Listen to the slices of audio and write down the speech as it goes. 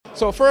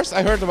So first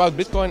I heard about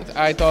Bitcoin,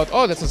 I thought,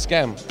 oh, that's a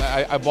scam.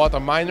 I bought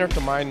a miner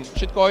to mine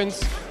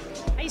shitcoins.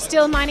 Are you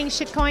still mining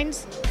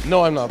shitcoins?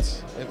 No, I'm not.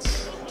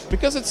 It's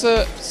because it's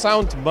a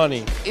sound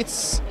money.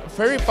 It's a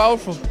very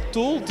powerful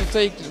tool to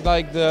take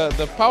like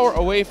the power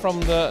away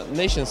from the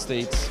nation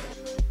states.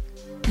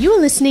 You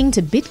are listening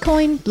to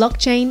Bitcoin,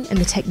 Blockchain and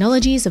the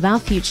Technologies of Our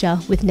Future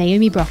with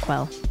Naomi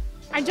Brockwell.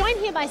 I'm joined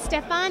here by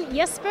Stefan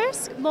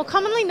Jespers, more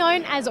commonly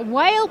known as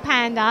Whale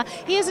Panda.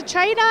 He is a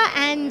trader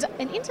and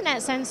an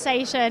internet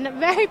sensation,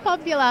 very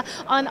popular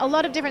on a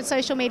lot of different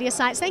social media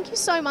sites. Thank you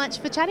so much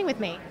for chatting with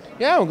me.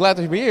 Yeah, I'm glad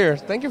to be here.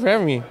 Thank you for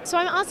having me. So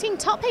I'm asking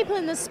top people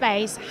in this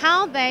space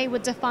how they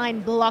would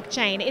define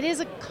blockchain. It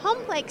is a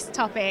complex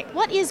topic.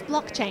 What is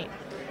blockchain?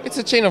 It's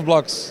a chain of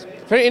blocks.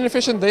 Very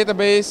inefficient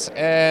database,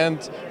 and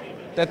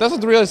that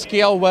doesn't really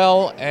scale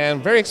well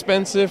and very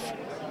expensive.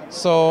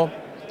 So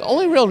the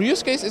only real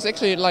use case is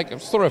actually like a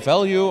store of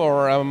value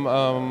or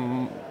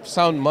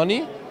sound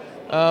money,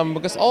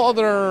 because all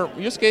other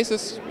use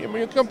cases,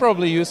 you can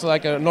probably use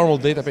like a normal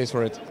database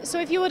for it. So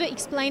if you were to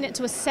explain it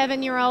to a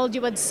 7-year-old,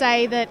 you would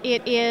say that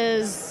it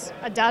is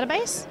a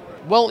database?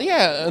 Well,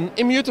 yeah, an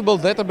immutable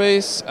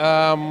database,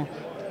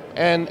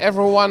 and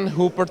everyone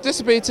who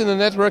participates in the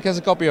network has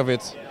a copy of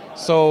it.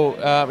 So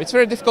it's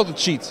very difficult to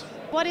cheat.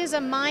 What is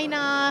a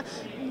miner?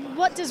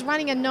 What does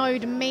running a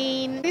node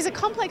mean? These are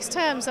complex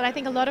terms that I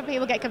think a lot of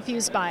people get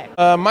confused by.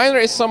 A miner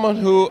is someone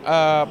who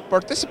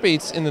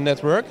participates in the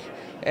network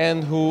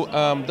and who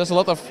does a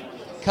lot of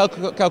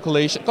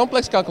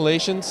complex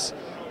calculations.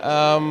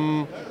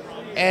 And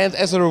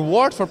as a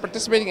reward for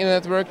participating in the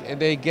network,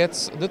 they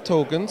get the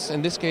tokens,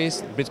 in this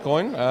case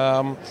Bitcoin.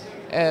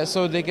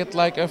 So they get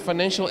like a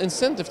financial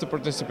incentive to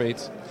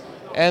participate.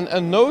 And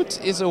a node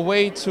is a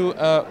way to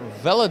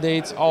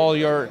validate all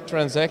your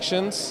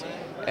transactions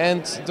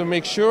and to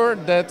make sure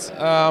that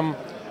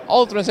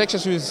all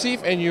transactions you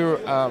receive and you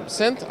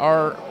send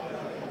are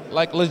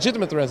like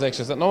legitimate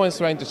transactions, that no one is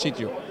trying to cheat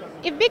you.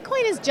 If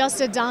Bitcoin is just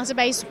a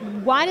database,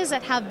 why does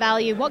it have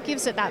value? What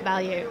gives it that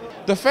value?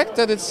 The fact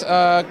that it's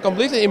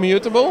completely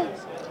immutable,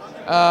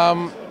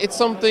 it's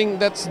something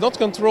that's not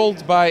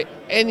controlled by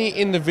any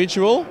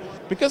individual,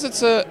 because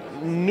it's a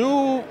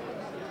new,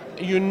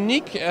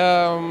 unique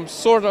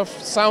sort of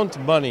sound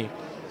money.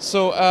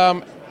 So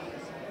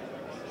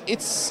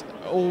it's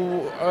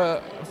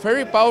a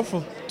very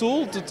powerful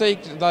tool to take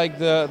like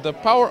the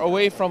power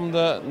away from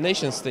the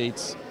nation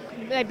states.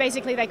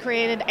 They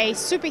created a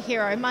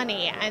superhero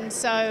money, and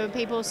so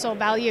people saw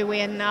value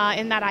in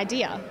that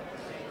idea.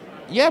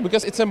 Yeah,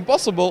 because it's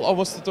impossible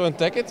almost to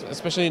attack it,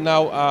 especially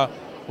now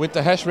with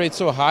the hash rate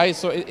so high.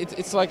 So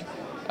it's like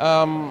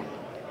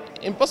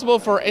impossible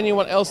for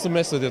anyone else to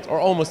mess with it, or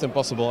almost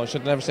impossible. I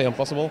should never say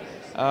impossible.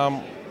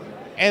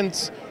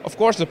 And of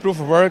course the proof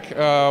of work,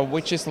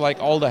 which is like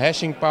all the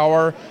hashing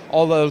power,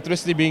 all the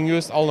electricity being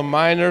used, all the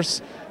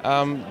miners,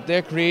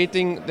 they're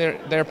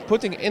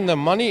putting in the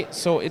money,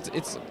 so it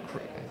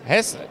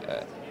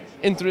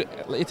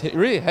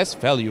really has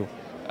value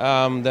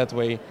that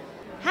way.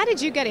 How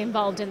did you get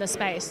involved in the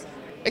space?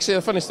 Actually,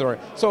 a funny story.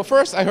 So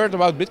first I heard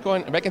about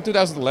Bitcoin back in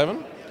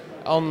 2011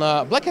 on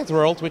Black Hat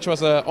World, which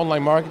was an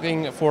online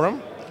marketing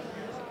forum.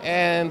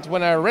 And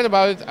when I read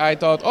about it, I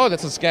thought, oh,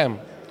 that's a scam.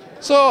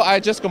 So I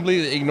just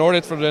completely ignored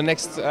it for the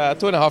next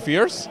 2.5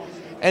 years.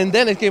 And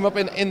then it came up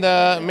in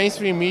the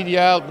mainstream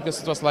media,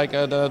 because it was like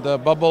the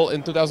bubble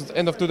in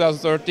end of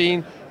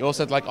 2013. You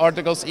also had like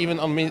articles even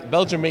on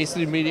Belgian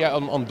mainstream media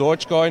on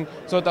Dogecoin.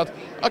 So I thought,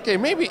 okay,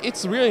 maybe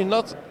it's really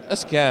not a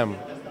scam.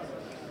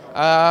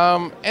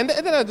 And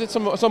then I did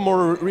some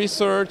more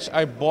research.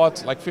 I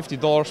bought like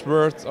 $50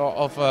 worth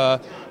of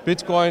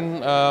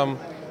Bitcoin.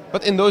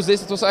 But in those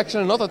days it was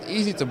actually not that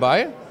easy to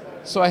buy.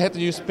 So I had to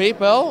use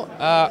PayPal.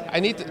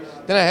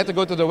 Then I had to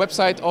go to the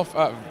website of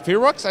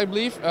Virox, I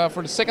believe,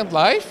 for the Second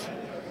Life.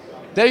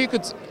 There you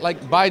could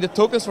like buy the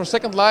tokens for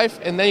Second Life,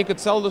 and then you could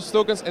sell those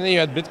tokens, and then you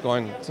had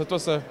Bitcoin. So it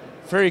was a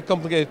very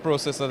complicated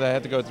process that I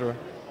had to go through.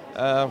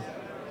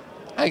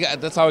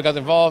 That's how I got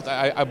involved.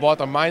 I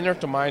bought a miner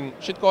to mine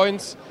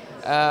shitcoins.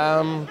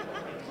 Are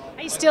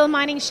you still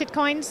mining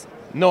shitcoins?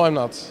 No, I'm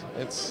not.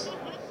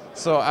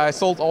 So I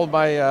sold all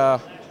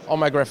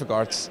my graphic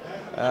cards.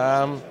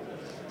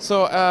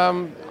 So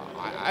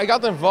I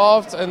got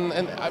involved,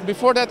 and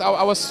before that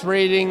I was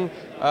trading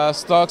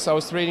stocks, I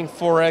was trading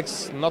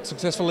Forex, not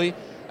successfully,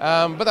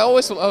 but I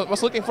always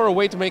was looking for a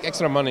way to make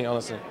extra money,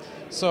 honestly.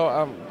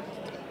 So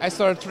I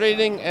started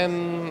trading,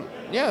 and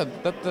yeah,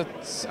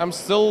 I'm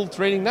still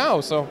trading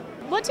now. So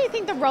what do you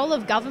think the role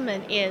of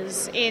government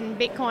is in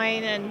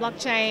Bitcoin and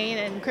blockchain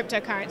and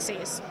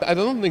cryptocurrencies? I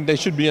don't think they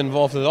should be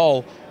involved at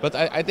all, but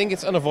I think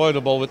it's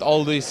unavoidable with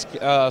all these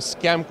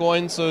scam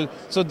coins. So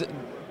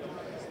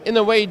in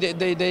a way,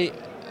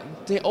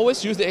 they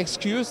always use the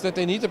excuse that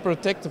they need to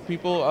protect the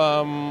people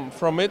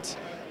from it,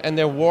 and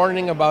they're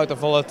warning about the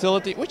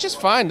volatility, which is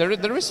fine. There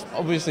is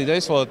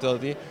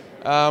volatility,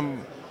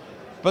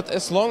 but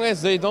as long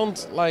as they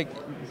don't like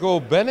go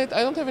ban it,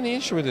 I don't have any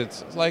issue with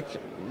it. It's like,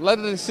 let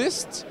it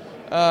exist.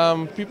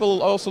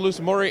 People also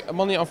lose more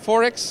money on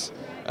Forex.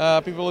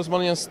 People lose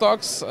money on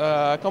stocks.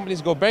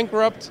 Companies go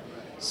bankrupt.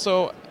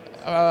 So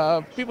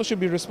people should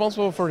be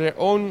responsible for their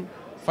own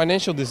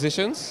financial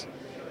decisions.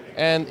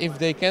 And if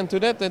they can't do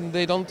that, then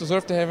they don't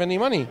deserve to have any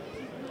money.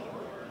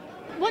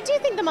 What do you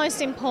think the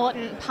most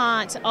important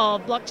part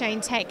of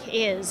blockchain tech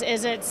is?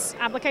 Is it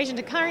application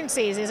to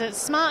currencies? Is it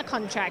smart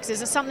contracts?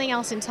 Is it something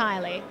else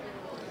entirely?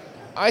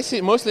 I see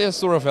it mostly as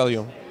store of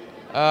value.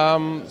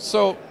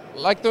 So,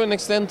 like to an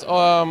extent,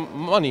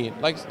 money.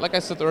 Like I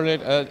said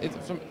earlier,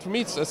 for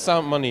me it's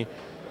sound money.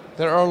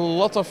 There are a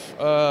lot of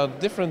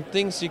different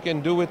things you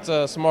can do with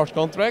smart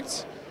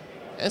contracts,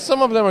 and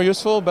some of them are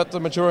useful, but the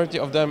majority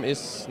of them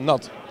is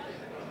not.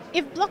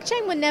 If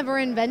blockchain were never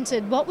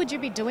invented, what would you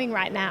be doing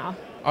right now?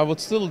 I would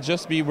still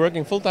just be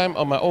working full-time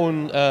on my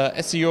own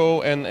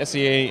SEO and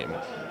SEA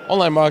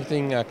online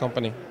marketing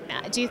company.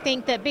 Do you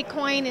think that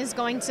Bitcoin is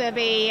going to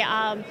be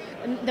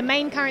the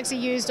main currency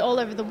used all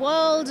over the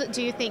world?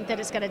 Do you think that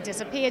it's going to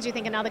disappear? Do you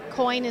think another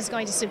coin is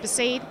going to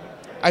supersede?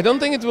 I don't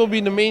think it will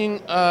be the main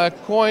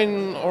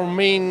coin or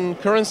main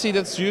currency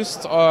that's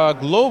used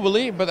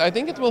globally, but I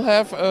think it will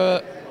have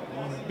a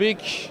big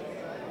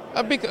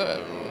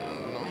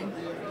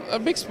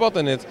spot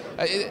in it.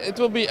 It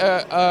will be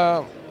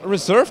a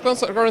reserve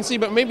currency,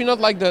 but maybe not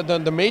like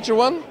the major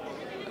one.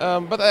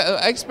 But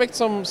I expect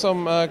some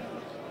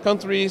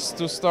countries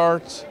to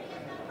start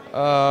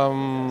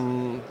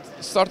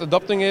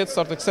adopting it,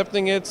 start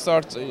accepting it,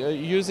 start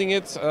using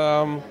it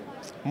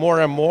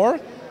more and more.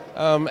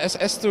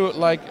 As to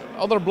like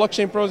other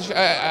blockchain projects,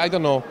 I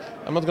don't know.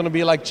 I'm not going to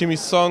be like Jimmy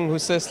Song, who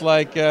says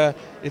like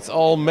it's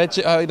all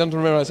magic. I don't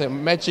remember. I say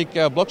magic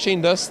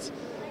blockchain dust.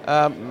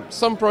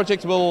 Some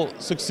projects will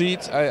succeed.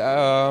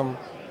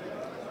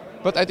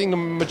 But I think the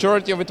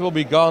majority of it will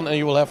be gone, and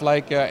you will have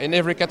like in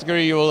every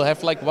category you will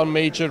have like one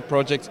major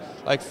project.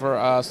 Like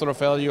for store of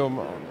value,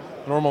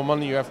 normal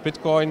money, you have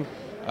Bitcoin.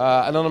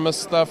 Anonymous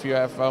stuff, you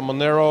have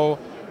Monero.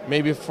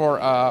 Maybe for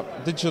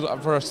digital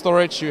for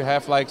storage, you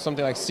have like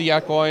something like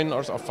Sia Coin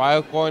or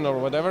Filecoin or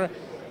whatever.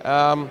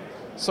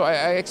 So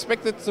I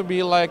expect it to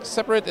be like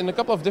separate in a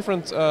couple of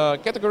different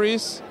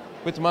categories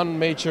with one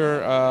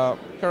major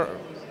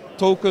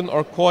token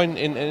or coin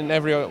in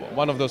every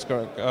one of those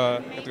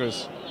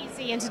categories.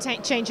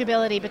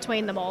 Interchangeability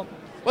between them all.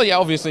 Well, yeah,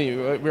 obviously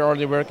we're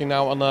already working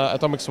now on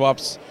atomic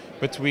swaps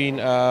between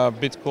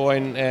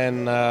Bitcoin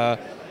and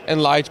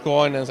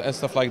Litecoin and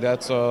stuff like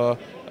that. So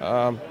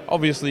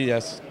obviously,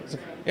 yes,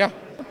 yeah.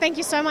 Well, thank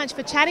you so much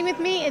for chatting with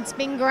me. It's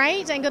been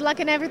great, and good luck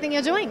in everything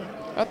you're doing.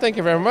 Thank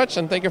you very much,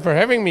 and thank you for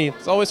having me.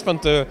 It's always fun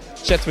to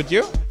chat with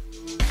you.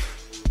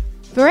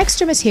 For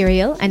extra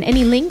material and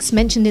any links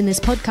mentioned in this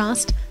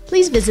podcast,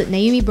 please visit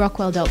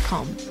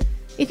naomibrockwell.com.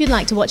 If you'd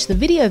like to watch the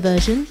video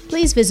version,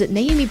 please visit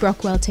Naomi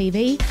Brockwell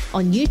TV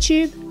on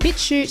YouTube,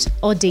 BitChute,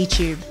 or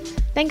DTube.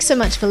 Thanks so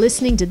much for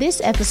listening to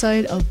this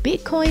episode of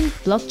Bitcoin,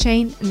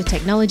 Blockchain, and the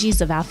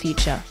Technologies of Our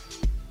Future.